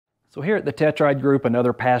So here at the TetraRide Group,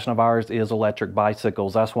 another passion of ours is electric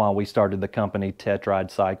bicycles. That's why we started the company TetraRide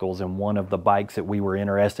Cycles, and one of the bikes that we were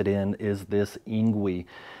interested in is this Engwe.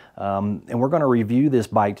 And we're going to review this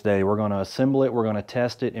bike today. We're going to assemble it, we're going to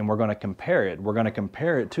test it, and we're going to compare it. We're going to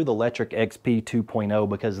compare it to the Letric XP 2.0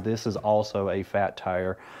 because this is also a fat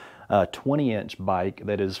tire 20-inch bike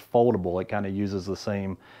that is foldable. It kind of uses the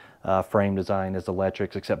same frame design as the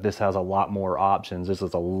Letrics, except this has a lot more options. This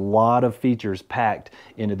is a lot of features packed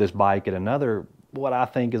into this bike at another, what I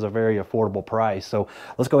think is a very affordable price. So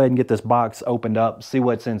let's go ahead and get this box opened up, see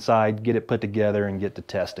what's inside, get it put together, and get to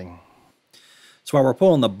testing. So while we're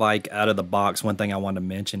pulling the bike out of the box, one thing I wanted to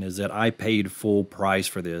mention is that I paid full price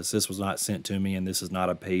for this. This was not sent to me, and this is not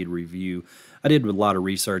a paid review. I did a lot of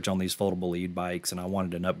research on these foldable e-bikes, and I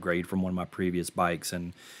wanted an upgrade from one of my previous bikes,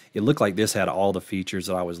 and it looked like this had all the features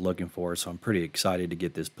that I was looking for, so I'm pretty excited to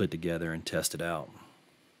get this put together and test it out.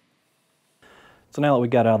 So now that we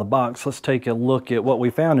got out of the box, let's take a look at what we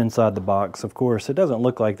found inside the box. Of course, it doesn't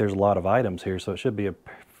look like there's a lot of items here, so it should be a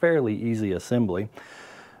fairly easy assembly.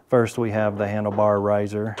 First, we have the handlebar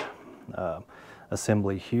riser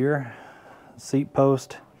assembly here, seat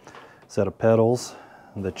post, set of pedals,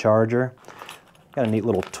 the charger. Got a neat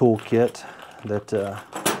little toolkit that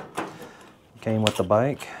came with the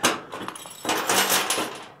bike.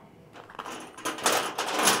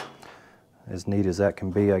 As neat as that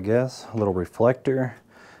can be, I guess. A little reflector,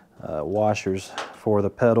 washers for the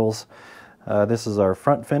pedals. This is our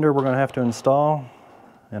front fender we're going to have to install,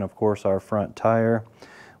 and of course our front tire.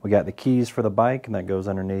 We got the keys for the bike, and that goes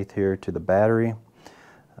underneath here to the battery,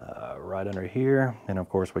 right under here. And of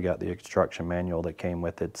course we got the instruction manual that came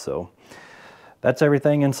with it. So that's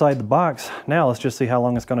everything inside the box. Now let's just see how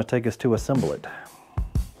long it's going to take us to assemble it.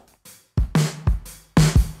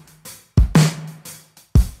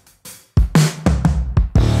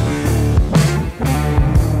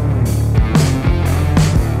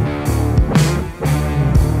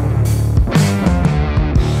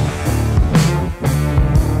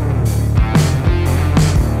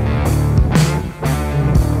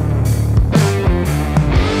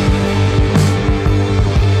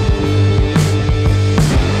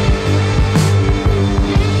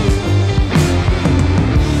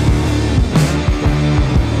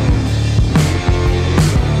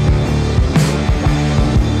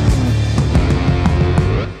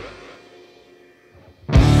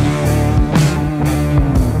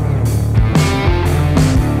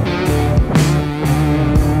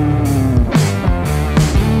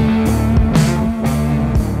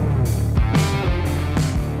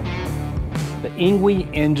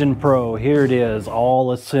 Engwe Engine Pro, here it is,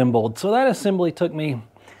 all assembled. So that assembly took me,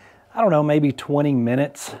 I don't know, maybe 20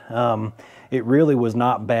 minutes. It really was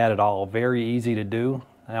not bad at all, very easy to do.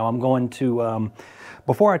 Now I'm going to,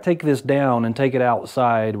 before I take this down and take it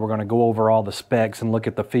outside, we're going to go over all the specs and look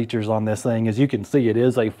at the features on this thing. As you can see, it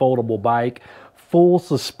is a foldable bike, full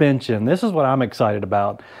suspension. This is what I'm excited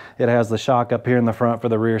about. It has the shock up here in the front for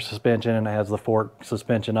the rear suspension, and it has the fork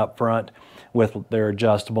suspension up front with their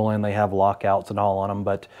adjustable, and they have lockouts and all on them.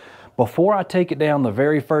 But before I take it down, the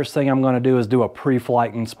very first thing I'm going to do is do a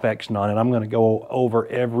pre-flight inspection on it. I'm going to go over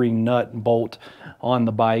every nut and bolt on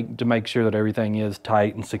the bike to make sure that everything is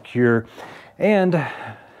tight and secure. And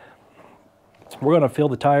we're going to fill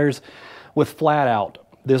the tires with flat out.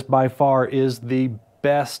 This by far is the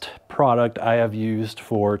best product I have used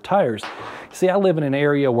for tires. See, I live in an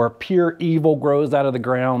area where pure evil grows out of the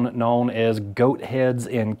ground, known as goat heads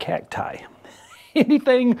and cacti.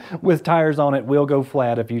 Anything with tires on it will go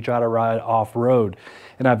flat if you try to ride off-road.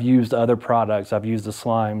 And I've used other products. I've used the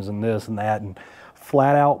slimes and this and that, and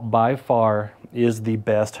flat out by far is the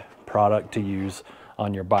best product to use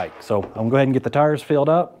on your bike. So I'm going to go ahead and get the tires filled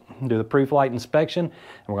up, do the pre-flight inspection,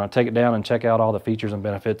 and we're going to take it down and check out all the features and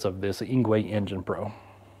benefits of this Engwe Engine Pro.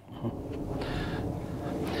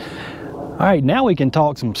 All right, now we can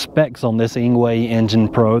talk some specs on this Engwe Engine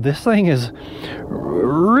Pro. This thing is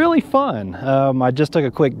really fun. I just took a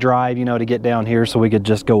quick drive, to get down here so we could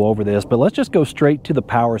just go over this, but let's just go straight to the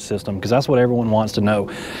power system because that's what everyone wants to know.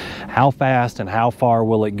 How fast and how far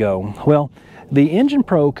will it go? Well, the Engine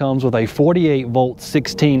Pro comes with a 48 volt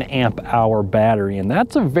 16 amp hour battery, and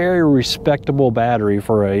that's a very respectable battery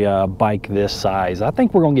for a bike this size. I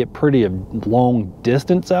think we're going to get pretty long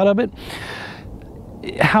distance out of it.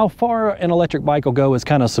 How far an electric bike will go is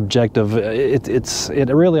kind of subjective. It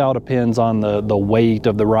really all depends on the weight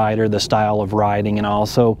of the rider, the style of riding, and all.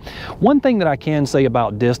 So one thing that I can say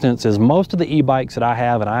about distance is most of the e-bikes that I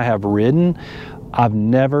have and I have ridden, I've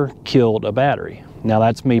never killed a battery. Now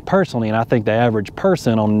that's me personally, and I think the average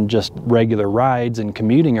person on just regular rides and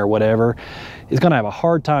commuting or whatever is going to have a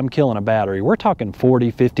hard time killing a battery. We're talking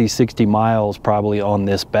 40, 50, 60 miles probably on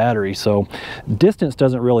this battery, so distance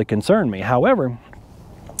doesn't really concern me. However,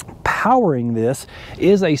 powering this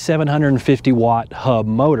is a 750 watt hub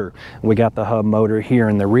motor. We got the hub motor here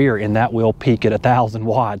in the rear, and that will peak at 1,000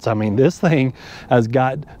 watts. I mean, this thing has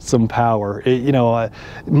got some power.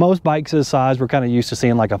 Most bikes this size, we're kind of used to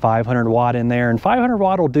seeing like a 500 watt in there, and 500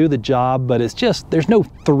 watt will do the job, but it's just, there's no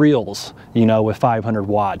thrills, with 500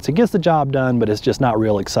 watts. It gets the job done, but it's just not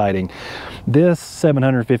real exciting. This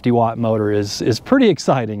 750 watt motor is pretty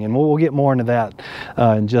exciting, and we'll get more into that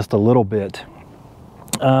in just a little bit.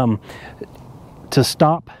 To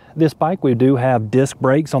stop this bike, we do have disc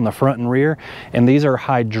brakes on the front and rear, and these are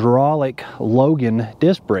hydraulic Logan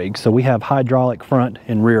disc brakes. So we have hydraulic front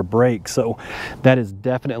and rear brakes. So that is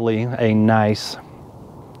definitely a nice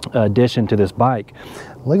addition to this bike.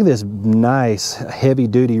 Look at this nice heavy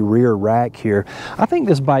duty rear rack here. I think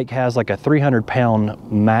this bike has like a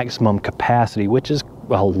 300-pound maximum capacity, which is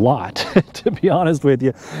a lot, to be honest with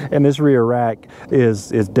you. And this rear rack is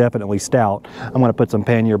definitely stout. I'm going to put some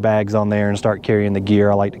pannier bags on there and start carrying the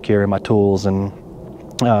gear. I like to carry my tools and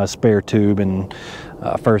spare tube and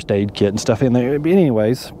first aid kit and stuff in there. But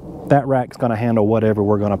anyways, that rack's going to handle whatever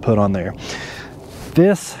we're going to put on there.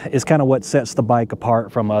 This is kind of what sets the bike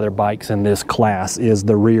apart from other bikes in this class, is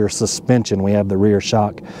the rear suspension. We have the rear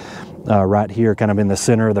shock right here kind of in the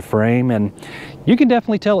center of the frame, and you can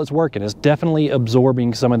definitely tell it's working. It's definitely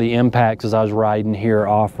absorbing some of the impacts as I was riding here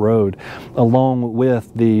off-road, along with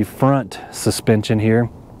the front suspension here.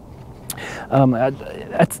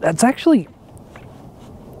 That's actually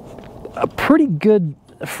a pretty good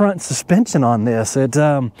front suspension on this.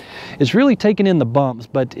 It's really taking in the bumps,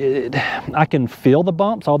 but I can feel the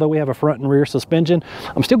bumps. Although we have a front and rear suspension,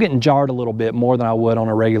 I'm still getting jarred a little bit more than I would on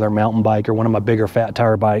a regular mountain bike or one of my bigger fat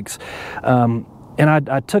tire bikes. And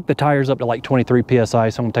I took the tires up to like 23 PSI,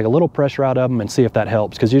 so I'm gonna take a little pressure out of them and see if that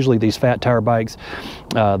helps, because usually these fat tire bikes,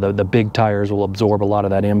 the big tires will absorb a lot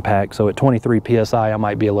of that impact. So at 23 PSI, I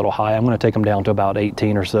might be a little high. I'm gonna take them down to about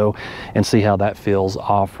 18 or so and see how that feels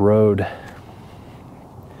off-road.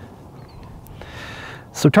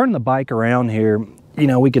 So turning the bike around here,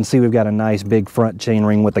 we can see we've got a nice big front chain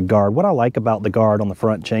ring with the guard. What I like about the guard on the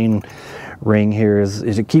front chain ring here is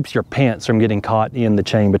it keeps your pants from getting caught in the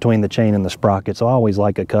chain, between the chain and the sprocket. So I always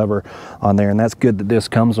like a cover on there, and that's good that this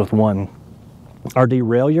comes with one. Our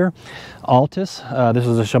derailleur, Altus, this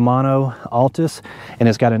is a Shimano Altus, and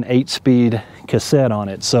it's got an 8-speed cassette on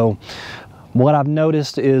it. So what I've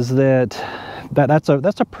noticed is that's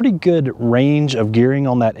a pretty good range of gearing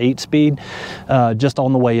on that 8-speed. Just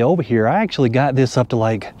on the way over here, I actually got this up to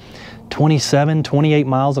like 27, 28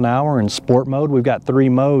 miles an hour in sport mode. We've got 3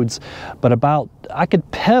 modes, but I could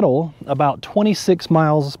pedal about 26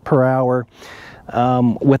 miles per hour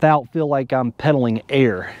without feel like I'm pedaling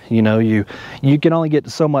air. You can only get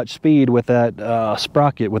so much speed with that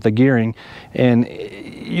sprocket, with the gearing, and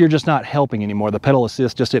you're just not helping anymore. The pedal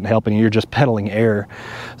assist just isn't helping. You're just pedaling air.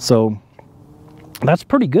 So that's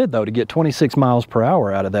pretty good though, to get 26 miles per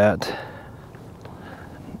hour out of that.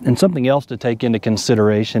 And something else to take into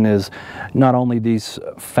consideration is not only these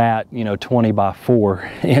fat, 20 by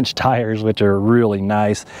 4 inch tires, which are really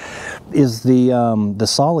nice, is the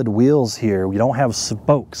solid wheels here. We don't have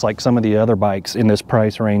spokes like some of the other bikes in this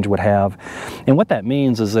price range would have. And what that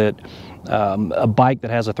means is that a bike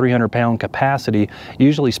that has a 300-pound capacity,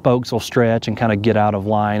 usually spokes will stretch and kind of get out of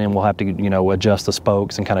line, and we'll have to, adjust the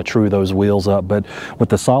spokes and kind of true those wheels up. But with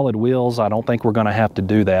the solid wheels, I don't think we're going to have to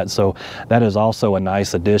do that. So that is also a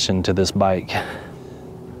nice addition to this bike.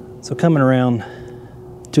 So coming around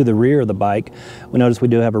to the rear of the bike, we notice we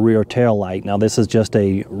do have a rear tail light. Now this is just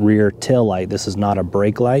a rear tail light. This is not a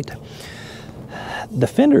brake light. The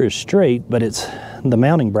fender is straight, but the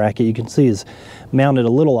mounting bracket, you can see, is mounted a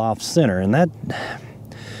little off center, and that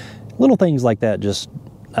little things like that just,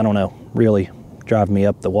 I don't know, really drive me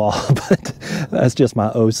up the wall. But that's just my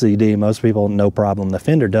OCD. Most people, no problem. The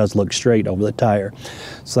fender does look straight over the tire,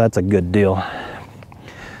 so that's a good deal.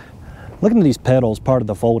 Looking at these pedals, part of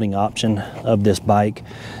the folding option of this bike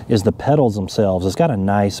is the pedals themselves. It's got a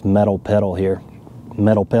nice metal pedal here,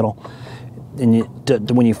 metal pedal. And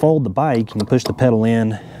when you fold the bike, you push the pedal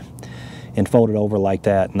in and fold it over like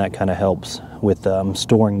that, and that kind of helps with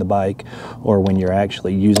storing the bike, or when you're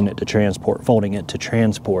actually using it to transport, folding it to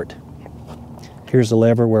transport. Here's the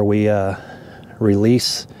lever where we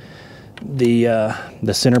release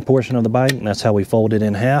the center portion of the bike, and that's how we fold it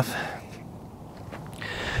in half.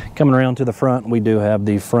 Kind Coming around to the front, we do have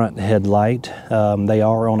the front headlight. They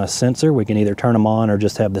are on a sensor. We can either turn them on or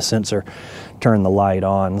just have the sensor turn the light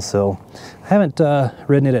on. So I haven't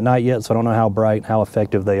ridden it at night yet, so I don't know how bright, how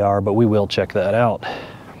effective they are, but we will check that out.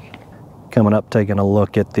 Coming up, taking a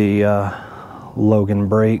look at the Logan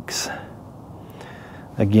brakes.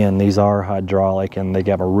 Again, these are hydraulic and they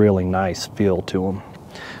have a really nice feel to them.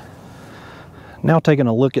 Now taking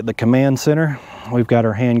a look at the command center, we've got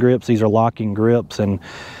our hand grips. These are locking grips, and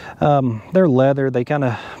they're leather.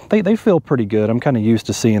 They feel pretty good. I'm kind of used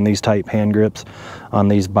to seeing these type hand grips on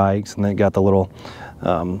these bikes, and they got the little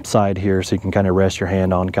side here so you can kind of rest your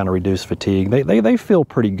hand on, kind of reduce fatigue. They feel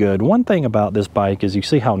pretty good. One thing about this bike is you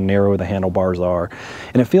see how narrow the handlebars are,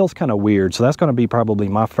 and it feels kind of weird. So that's going to be probably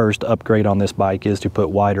my first upgrade on this bike, is to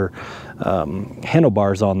put wider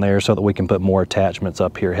handlebars on there so that we can put more attachments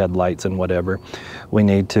up here, headlights and whatever we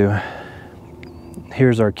need to.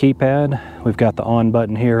 Here's our keypad. We've got the on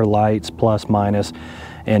button here, lights, plus, minus,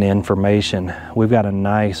 and information. We've got a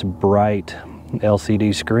nice bright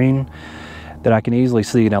LCD screen that I can easily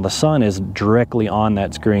see. Now the sun is directly on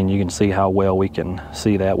that screen. You can see how well we can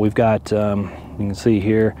see that. We've got, you can see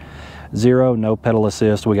here, 0, no pedal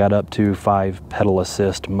assist. We got up to 5 pedal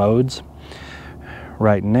assist modes.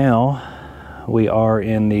 Right now, we are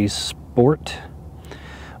in the sport.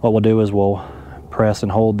 What we'll do is we'll press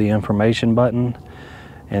and hold the information button,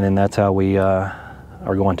 and then that's how we are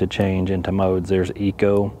going to change into modes. There's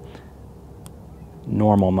eco,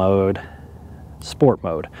 normal mode, sport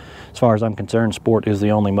mode. As far as I'm concerned, sport is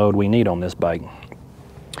the only mode we need on this bike.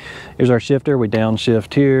 Here's our shifter. We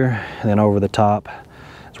downshift here, and then over the top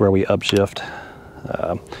is where we upshift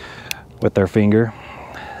with our finger.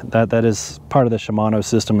 That is part of the Shimano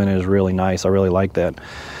system, and it is really nice. I really like that.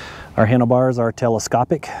 Our handlebars are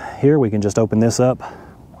telescopic. Here we can just open this up,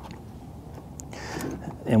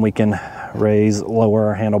 and we can raise, lower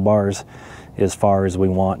our handlebars as far as we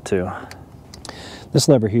want to. This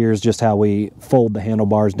lever here is just how we fold the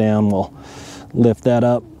handlebars down. We'll lift that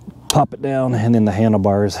up, pop it down, and then the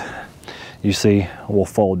handlebars, you see, will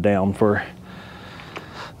fold down for,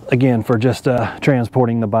 again, for just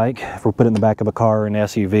transporting the bike, if we're putting it in the back of a car or an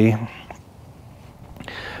SUV.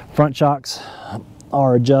 Front shocks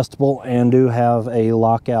are adjustable and do have a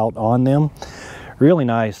lockout on them. Really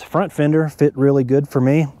nice. Front fender fit really good for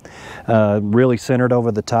me. Really centered over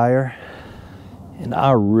the tire. And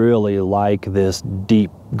I really like this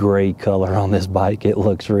deep gray color on this bike. It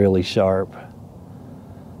looks really sharp.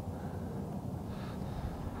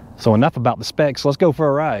 So enough about the specs, let's go for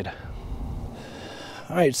a ride.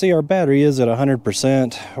 All right, see, our battery is at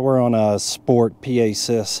 100%. We're on a Sport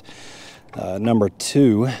PA-Sys number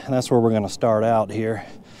 2. And that's where we're gonna start out here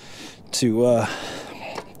to,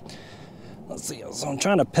 let's see, so I'm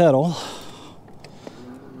trying to pedal.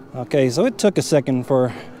 Okay, so it took a second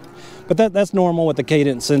for, but that's normal with the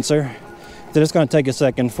cadence sensor. That it's going to take a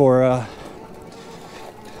second for,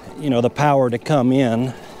 you know, the power to come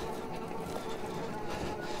in.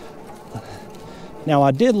 Now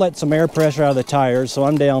I did let some air pressure out of the tires, so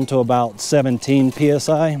I'm down to about 17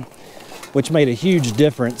 PSI, which made a huge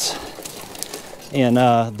difference in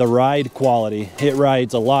the ride quality. It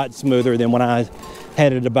rides a lot smoother than when I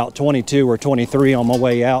had it about 22 or 23 on my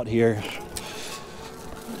way out here.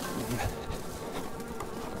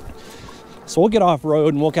 So we'll get off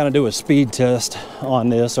road and we'll kind of do a speed test on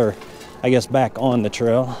this, or I guess back on the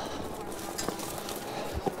trail.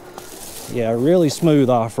 Yeah, really smooth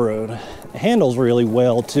off-road. It handles really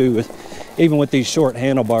well too, even with these short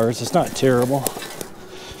handlebars. It's not terrible.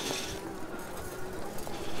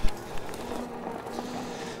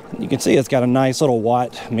 You can see it's got a nice little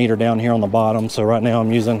watt meter down here on the bottom. So right now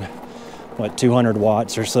I'm using, what, 200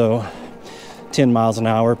 watts or so. 10 miles an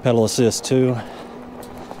hour, pedal assist too.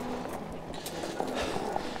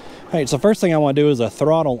 All right, so first thing I want to do is a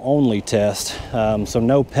throttle only test. So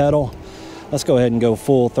no pedal. Let's go ahead and go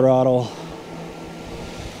full throttle.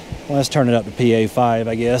 Let's turn it up to PA5,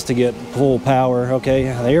 I guess, to get full power. Okay,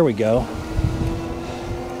 there we go.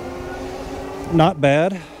 Not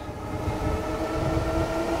bad.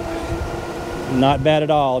 Not bad at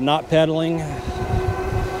all. Not pedaling.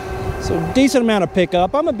 So decent amount of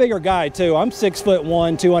pickup. I'm a bigger guy too. I'm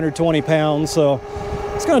 6'1", 220 pounds, so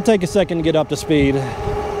it's going to take a second to get up to speed.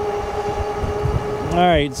 All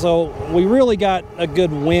right, so we really got a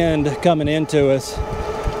good wind coming into us.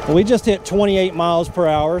 We just hit 28 miles per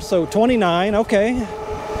hour, so 29, okay.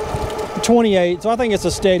 28, so I think it's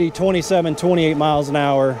a steady 27, 28 miles an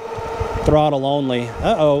hour, throttle only.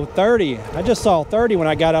 Uh-oh, 30. I just saw 30 when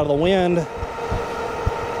I got out of the wind.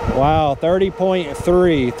 Wow,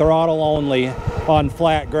 30.3, throttle only on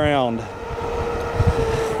flat ground.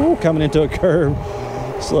 Ooh, coming into a curve.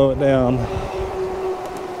 Slow it down.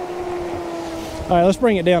 All right, let's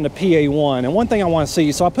bring it down to PA1. And one thing I want to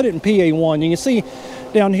see, so I put it in PA1. You can see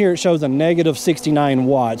down here it shows a negative 69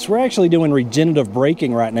 watts. We're actually doing regenerative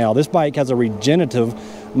braking right now. This bike has a regenerative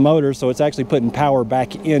motor, so it's actually putting power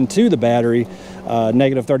back into the battery.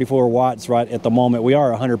 Negative 34 watts right at the moment. We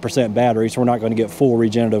are 100% battery, so we're not going to get full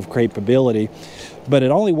regenerative capability. But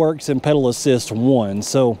it only works in pedal assist 1.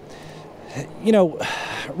 So, you know,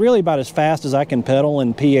 really about as fast as I can pedal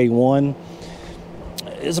in PA1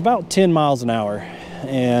 is about 10 miles an hour.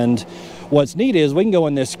 And what's neat is we can go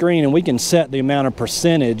in this screen and we can set the amount of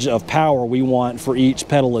percentage of power we want for each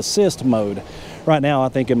pedal assist mode. Right now I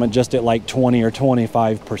think I'm just at like 20 or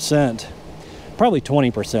 25%. Probably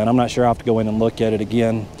 20%. I'm not sure. I'll have to go in and look at it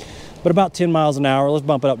again. But about 10 miles an hour. Let's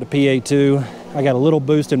bump it up to PA2. I got a little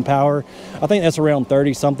boost in power. I think that's around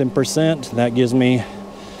 30-something%. That gives me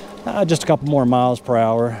just a couple more miles per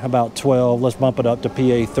hour, about 12. Let's bump it up to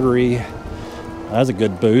PA3. That's a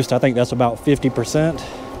good boost. I think that's about 50%.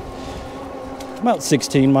 About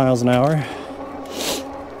 16 miles an hour.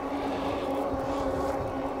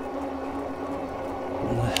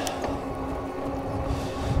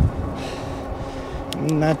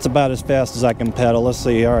 And that's about as fast as I can pedal. Let's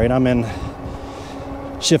see. All right, I'm in,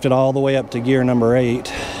 shifted all the way up to gear number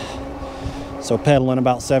 8. So pedaling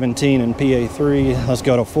about 17 in PA3. Let's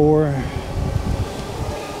go to 4.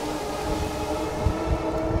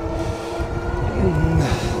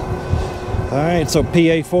 All right, so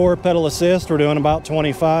PA4 pedal assist, we're doing about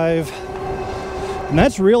 25. And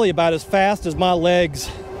that's really about as fast as my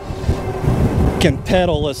legs can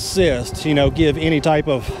pedal assist, you know, give any type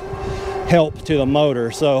of help to the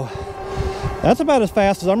motor. So that's about as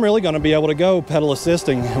fast as I'm really going to be able to go pedal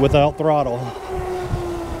assisting without throttle.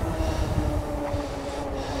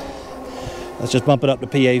 Let's just bump it up to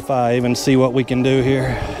PA5 and see what we can do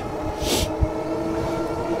here.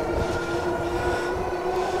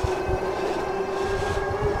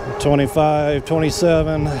 $25,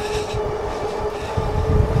 $27,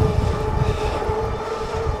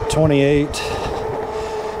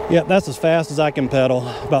 $28. Yep, that's as fast as I can pedal,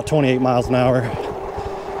 about 28 miles an hour.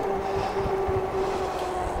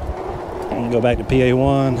 And go back to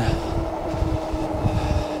PA1.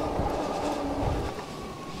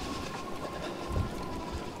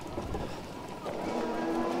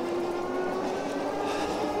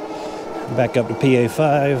 Back up to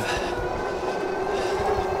PA5.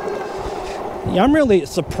 Yeah, I'm really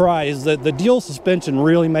surprised that the dual suspension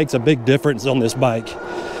really makes a big difference on this bike.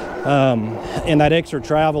 And that extra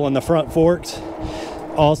travel in the front forks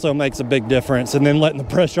also makes a big difference. And then letting the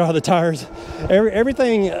pressure out of the tires.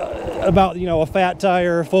 Everything about, you know, a fat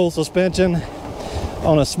tire, full suspension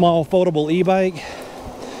on a small foldable e-bike.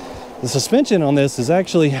 The suspension on this is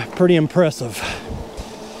actually pretty impressive.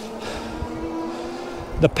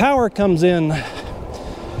 The power comes in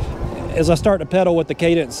as I start to pedal with the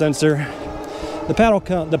cadence sensor. The power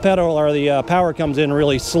comes in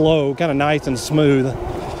really slow, kind of nice and smooth.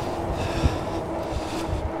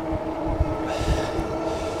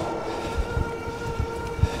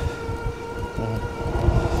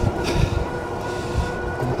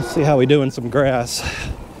 Let's see how we do in some grass.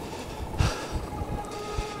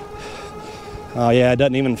 Oh yeah, it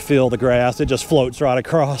doesn't even feel the grass. It just floats right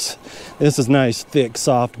across. This is nice, thick,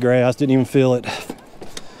 soft grass. Didn't even feel it.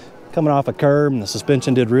 Coming off a curb, and the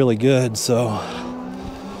suspension did really good, so.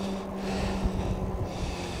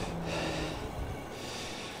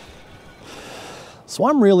 So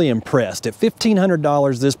I'm really impressed. At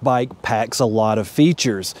 $1,500, this bike packs a lot of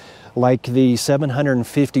features, like the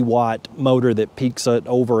 750 watt motor that peaks at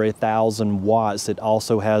over 1,000 watts. It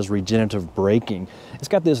also has regenerative braking. It's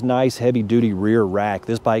got this nice heavy duty rear rack.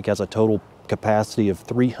 This bike has a total capacity of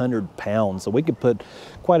 300 pounds, so we could put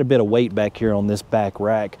quite a bit of weight back here on this back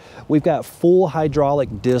rack. We've got full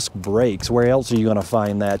hydraulic disc brakes. Where else are you going to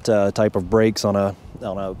find that type of brakes on a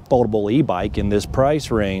foldable e-bike in this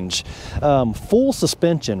price range? Full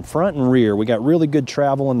suspension, front and rear. We got really good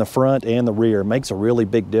travel in the front and the rear. Makes a really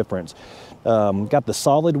big difference. Got the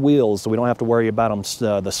solid wheels, so we don't have to worry about them,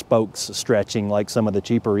 the spokes stretching like some of the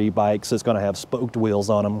cheaper e-bikes. It's going to have spoked wheels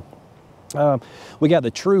on them. We got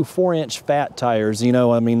the true 4-inch fat tires. You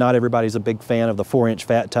know, I mean, not everybody's a big fan of the 4-inch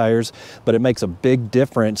fat tires, but it makes a big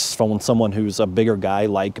difference from someone who's a bigger guy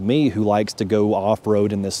like me who likes to go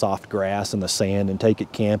off-road in the soft grass and the sand and take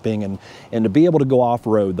it camping, and to be able to go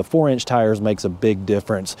off-road, the 4-inch tires makes a big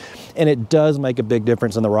difference. And it does make a big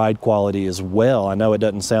difference in the ride quality as well. I know it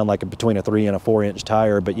doesn't sound like between a 3 and a 4-inch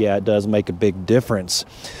tire, but yeah, it does make a big difference.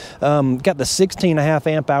 Got the 16.5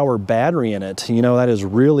 amp hour battery in it. You know, that is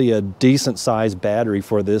really a decent decent sized battery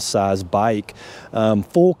for this size bike.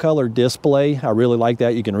 Full color display, I really like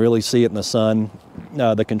that. You can really see it in the sun.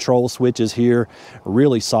 The control switches here are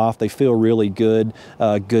really soft. They feel really good.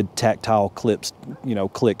 Good tactile clicks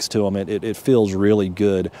to them. It feels really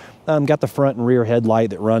good. Got the front and rear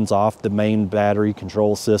headlight that runs off the main battery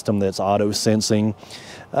control system that's auto sensing.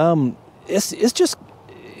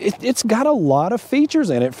 It's got a lot of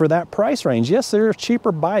features in it for that price range. Yes, there are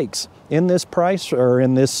cheaper bikes in this price or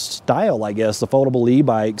in this style, I guess. The foldable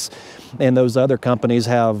e-bikes and those other companies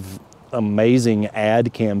have amazing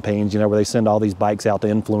ad campaigns, where they send all these bikes out to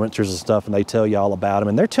influencers and stuff, and they tell you all about them,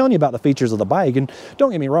 and they're telling you about the features of the bike. And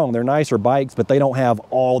don't get me wrong, they're nicer bikes, but they don't have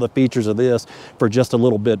all the features of this for just a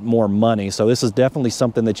little bit more money. So this is definitely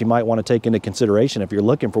something that you might want to take into consideration if you're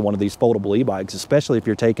looking for one of these foldable e-bikes, especially if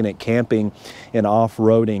you're taking it camping and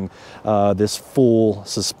off-roading. This full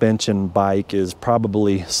suspension bike is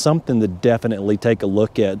probably something to definitely take a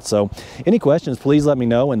look at. So any questions, please let me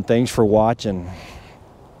know, and thanks for watching.